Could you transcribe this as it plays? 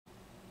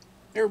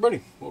Hey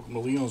everybody, welcome to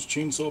Leon's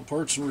Chainsaw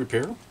Parts and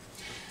Repair.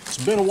 It's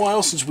been a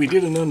while since we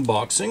did an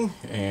unboxing,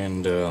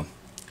 and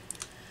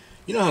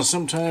you know how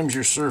sometimes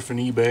you're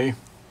surfing eBay?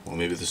 Well,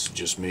 maybe this is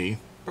just me,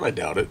 but I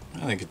doubt it. I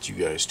think it's you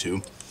guys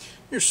too.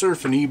 You're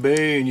surfing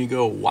eBay and you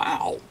go,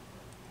 wow,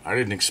 I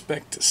didn't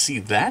expect to see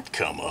that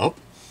come up.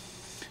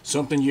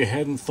 Something you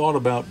hadn't thought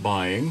about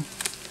buying,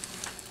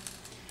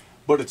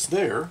 but it's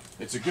there,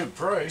 it's a good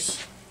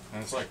price,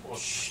 and it's like, well,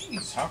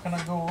 jeez, how can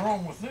I go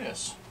wrong with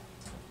this?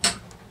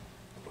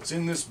 What's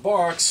in this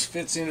box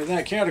fits into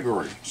that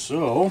category.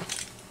 So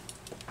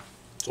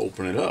let's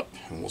open it up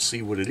and we'll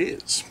see what it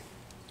is.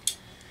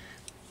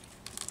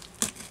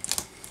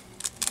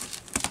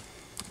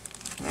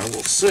 I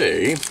will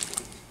say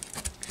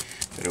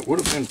that it would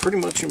have been pretty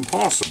much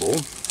impossible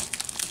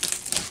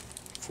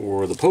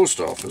for the post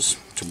office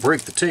to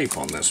break the tape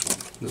on this one.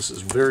 This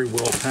is very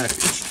well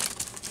packaged.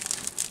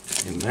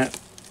 In that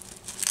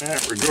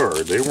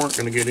regard, they weren't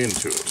going to get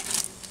into it.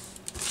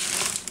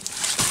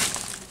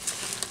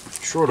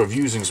 Short of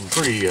using some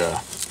pretty,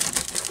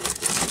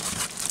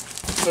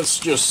 let's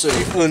just say,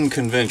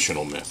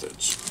 unconventional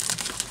methods.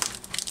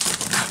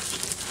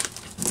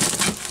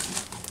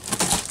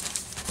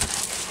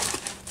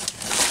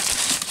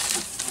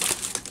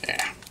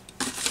 Yeah.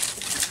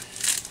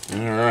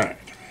 Alright.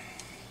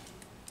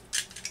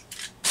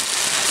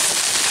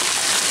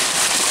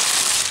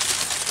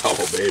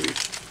 Oh, baby.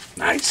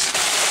 Nice.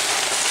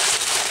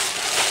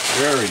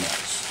 Very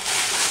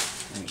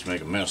nice. Let's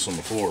make a mess on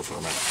the floor for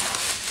a minute.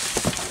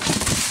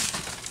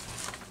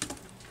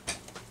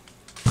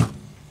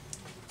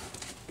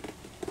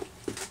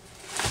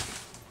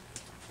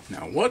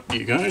 Now, what do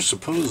you guys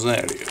suppose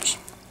that is?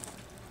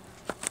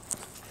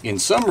 In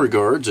some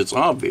regards, it's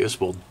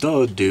obvious. Well,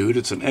 duh, dude,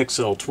 it's an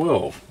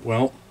XL12.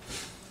 Well,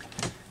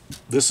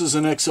 this is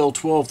an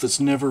XL12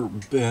 that's never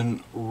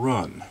been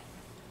run.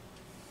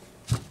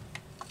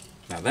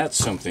 Now, that's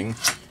something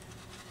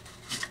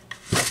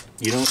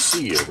you don't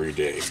see every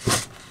day.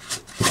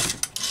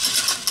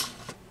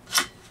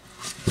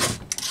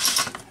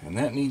 And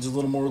that needs a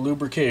little more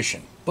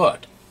lubrication.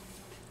 But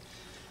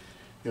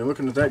you're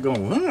looking at that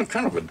going, well,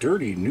 kind of a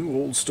dirty new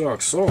old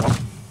stock saw.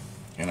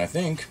 And I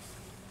think,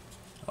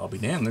 I'll be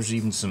damned, there's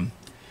even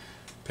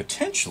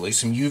potentially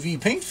some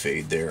UV paint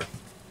fade there.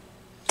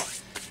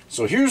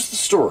 So here's the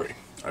story.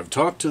 I've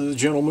talked to the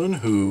gentleman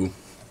who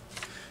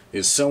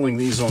is selling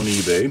these on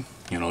eBay.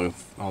 You know,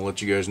 I'll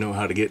let you guys know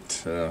how to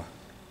get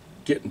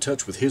in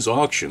touch with his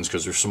auctions,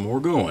 because there's some more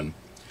going.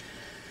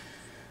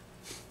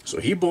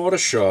 So he bought a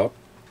shop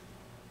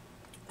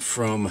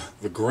from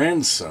the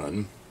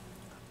grandson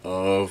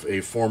of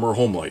a former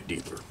Homelite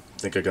dealer. I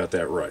think I got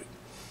that right.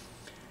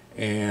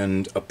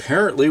 And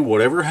apparently,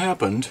 whatever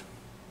happened,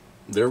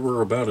 there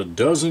were about a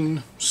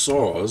dozen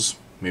saws,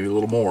 maybe a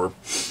little more,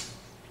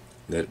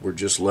 that were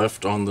just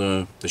left on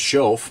the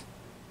shelf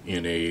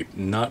in a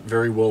not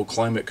very well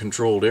climate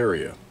controlled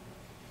area.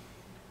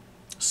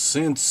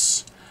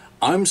 Since,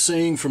 I'm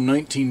saying from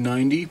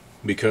 1990,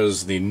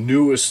 because the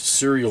newest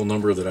serial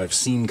number that I've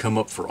seen come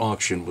up for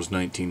auction was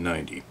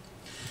 1990.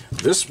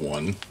 This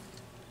one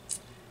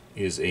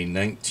is a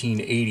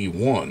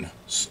 1981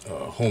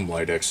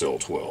 Homelite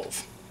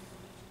XL12.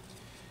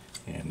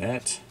 And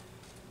that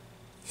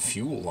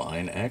fuel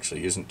line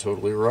actually isn't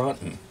totally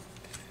rotten.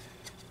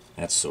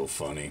 That's so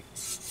funny.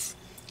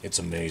 It's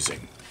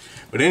amazing.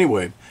 But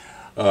anyway,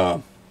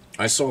 I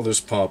saw this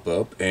pop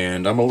up,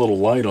 and I'm a little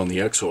light on the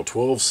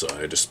XL12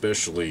 side,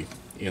 especially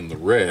in the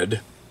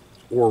red,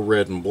 or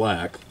red and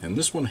black. And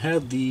this one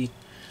had the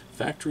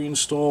factory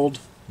installed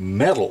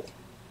metal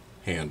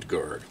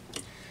handguard.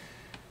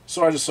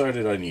 So I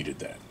decided I needed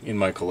that in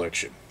my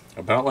collection.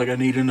 About like I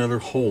need another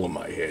hole in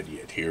my head,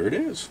 yet here it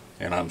is.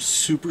 And I'm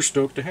super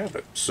stoked to have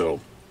it. So,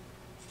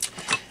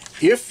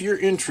 if you're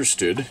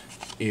interested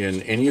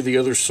in any of the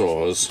other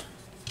saws,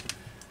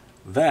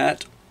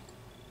 that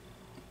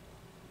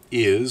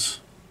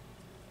is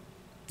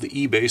the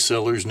eBay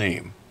seller's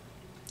name.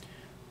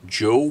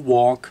 Joe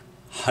Walk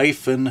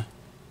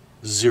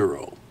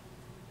 -0.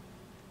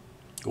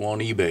 Go on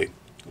eBay.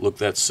 Look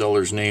that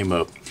seller's name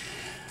up.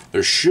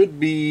 There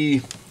should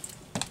be...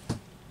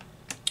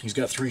 He's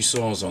got 3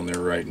 saws on there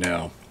right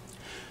now.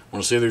 I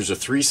want to say there's a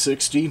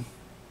 360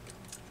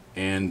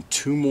 and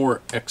 2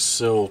 more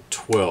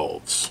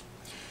XL12s.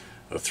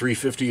 A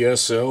 350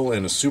 SL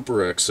and a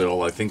Super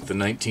XL. I think the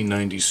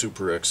 1990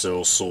 Super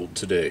XL sold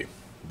today.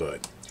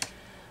 But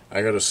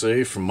I gotta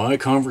say, from my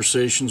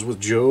conversations with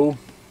Joe,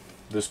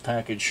 this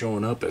package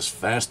showing up as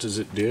fast as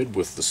it did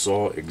with the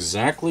saw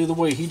exactly the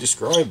way he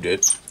described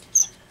it,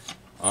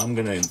 I'm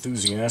gonna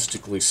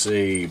enthusiastically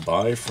say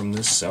buy from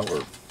this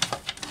seller.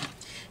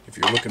 If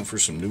you're looking for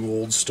some new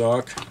old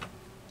stock,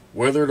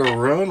 whether to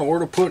run or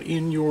to put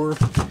in your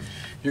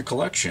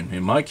collection.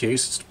 In my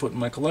case, it's to put in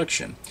my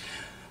collection.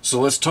 So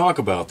let's talk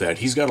about that.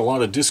 He's got a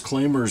lot of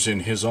disclaimers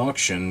in his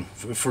auction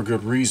for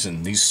good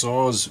reason. These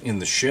saws in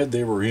the shed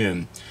they were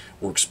in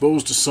were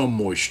exposed to some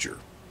moisture.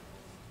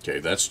 Okay,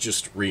 that's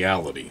just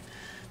reality.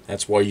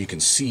 That's why you can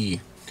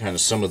see kind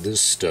of some of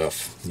this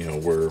stuff, you know,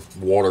 where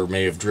water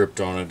may have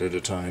dripped on it at a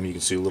time. You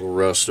can see a little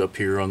rust up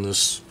here on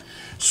this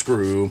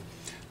screw.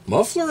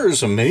 Muffler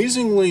is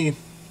amazingly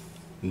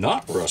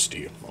not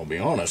rusty, I'll be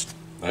honest.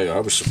 I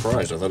was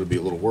surprised. I thought it'd be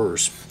a little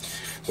worse.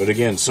 But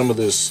again, some of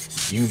this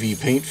UV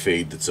paint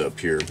fade that's up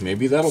here,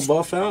 maybe that'll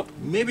buff out,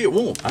 maybe it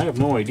won't. I have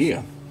no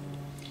idea.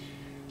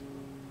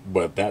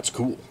 But that's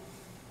cool.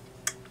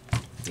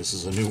 This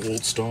is a new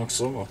old stock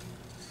saw.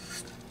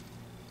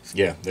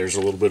 Yeah, there's a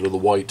little bit of the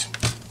white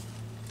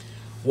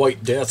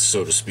death,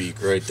 so to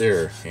speak, right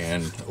there.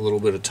 And a little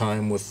bit of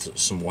time with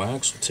some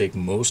wax will take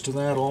most of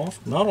that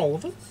off. Not all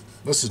of it.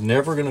 This is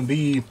never going to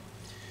be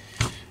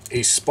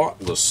a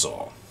spotless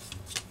saw.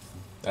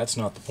 That's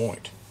not the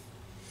point.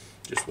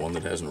 Just one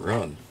that hasn't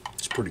run.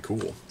 It's pretty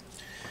cool.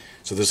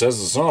 So this has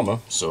the Zama.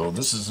 So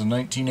this is a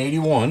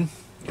 1981,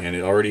 and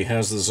it already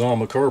has the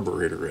Zama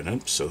carburetor in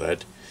it. So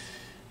that,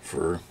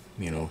 for,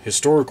 you know,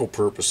 historical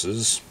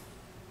purposes,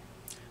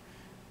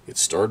 it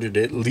started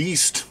at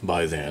least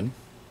by then.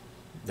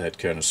 That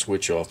kind of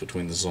switch off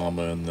between the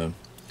Zama and the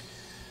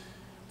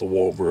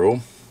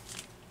Walbro.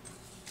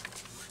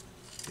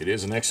 It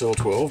is an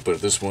XL12,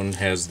 but this one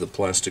has the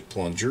plastic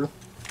plunger.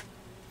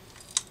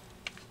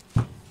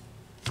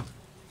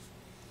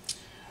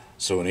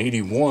 So in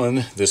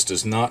 81, this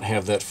does not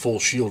have that full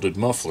shielded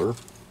muffler,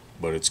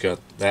 but it's got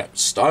that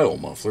style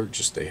muffler,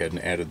 just they hadn't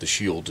added the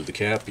shield to the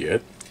cap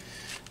yet.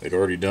 They'd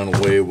already done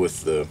away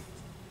with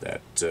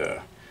that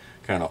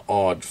kind of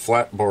odd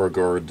flat bar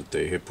guard that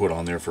they had put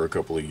on there for a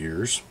couple of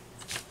years.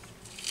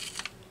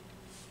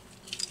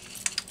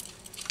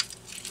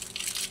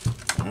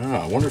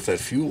 I wonder if that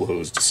fuel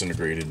hose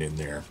disintegrated in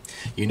there.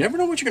 You never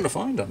know what you're going to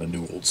find on a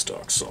new old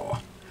stock saw.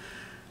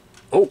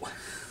 Oh!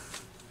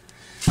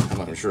 I'm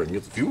not sure I can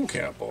get the fuel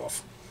cap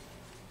off.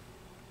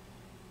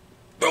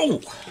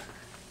 Oh!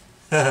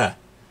 Well,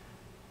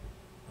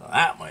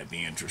 that might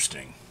be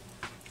interesting.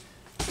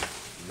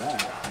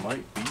 That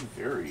might be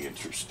very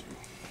interesting.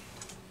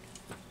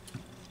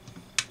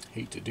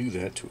 Hate to do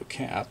that to a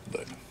cap,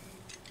 but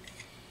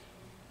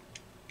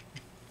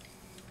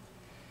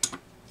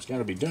it's got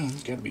to be done.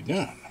 It's got to be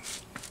done.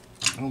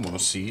 I don't want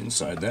to see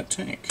inside that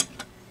tank.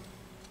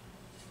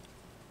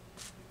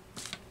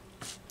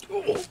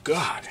 Oh,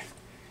 God.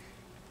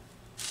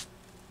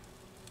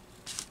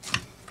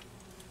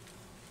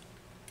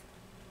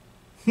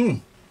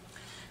 I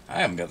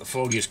haven't got the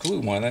foggiest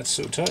clue why that's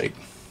so tight.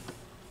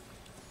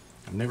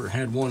 I've never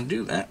had one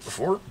do that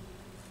before.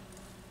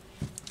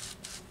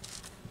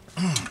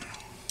 I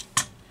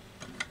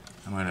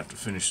might have to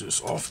finish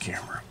this off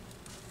camera.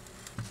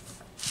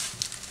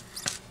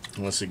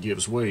 Unless it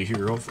gives way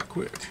here awful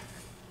quick.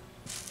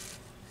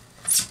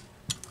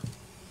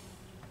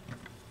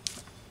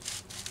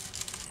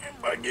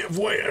 And by give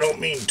way, I don't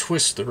mean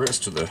twist the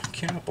rest of the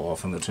cap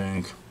off in the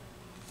tank.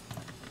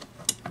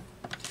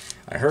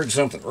 I heard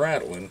something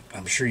rattling.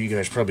 I'm sure you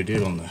guys probably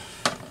did on the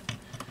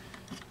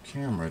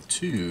camera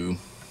too.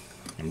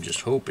 I'm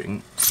just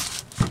hoping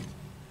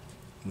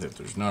that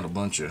there's not a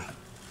bunch of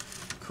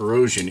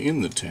corrosion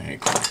in the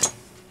tank.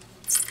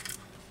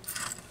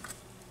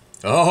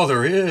 Oh,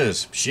 there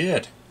is.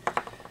 Shit.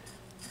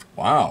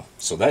 Wow.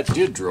 So that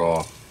did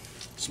draw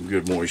some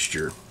good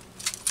moisture.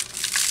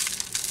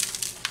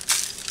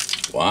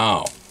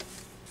 Wow.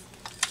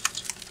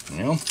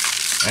 Well,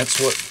 that's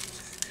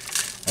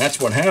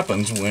what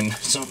happens when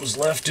something's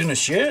left in a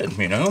shed,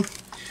 you know?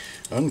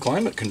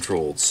 Unclimate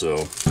controlled,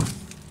 so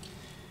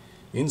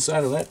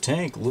inside of that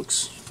tank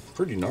looks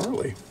pretty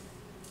gnarly.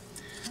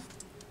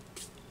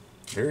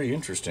 Very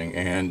interesting.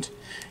 And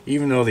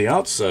even though the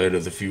outside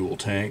of the fuel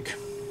tank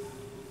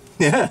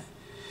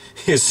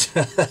is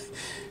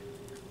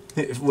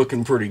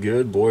looking pretty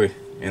good, boy,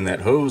 and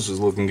that hose is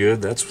looking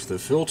good, that's the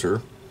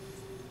filter.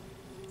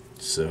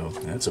 So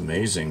that's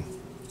amazing.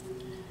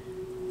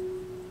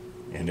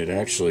 And it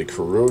actually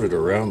corroded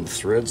around the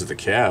threads of the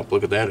cap.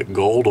 Look at that, it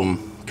gold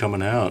them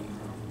coming out.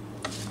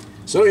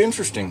 So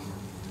interesting.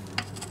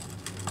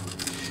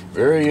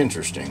 Very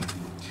interesting.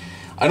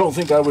 I don't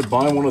think I would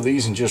buy one of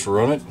these and just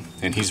run it,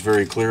 and he's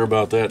very clear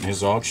about that in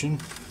his auction,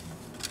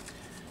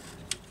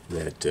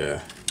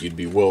 that you'd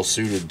be well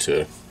suited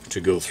to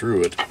go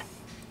through it,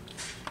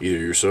 either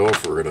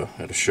yourself or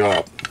at a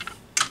shop.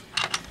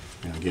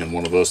 And again,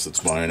 one of us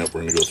that's buying it,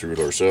 we're going to go through it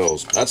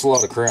ourselves. That's a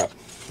lot of crap.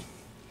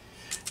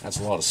 That's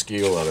a lot of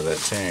scale out of that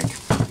tank.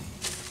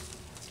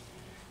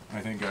 I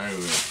think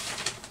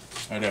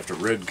I'd have to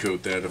red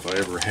coat that if I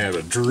ever had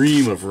a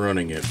dream of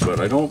running it,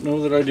 but I don't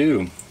know that I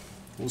do.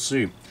 We'll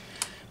see.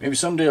 Maybe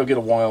someday I'll get a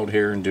wild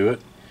hair and do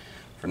it.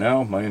 For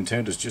now, my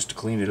intent is just to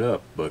clean it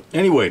up. But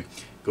anyway,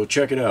 go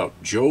check it out.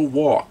 Joe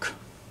Walk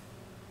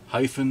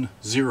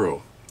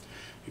 -0.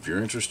 If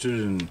you're interested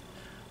in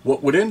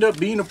what would end up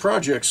being a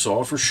project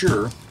saw for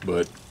sure,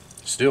 but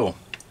still,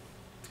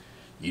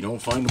 you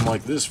don't find them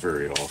like this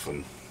very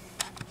often.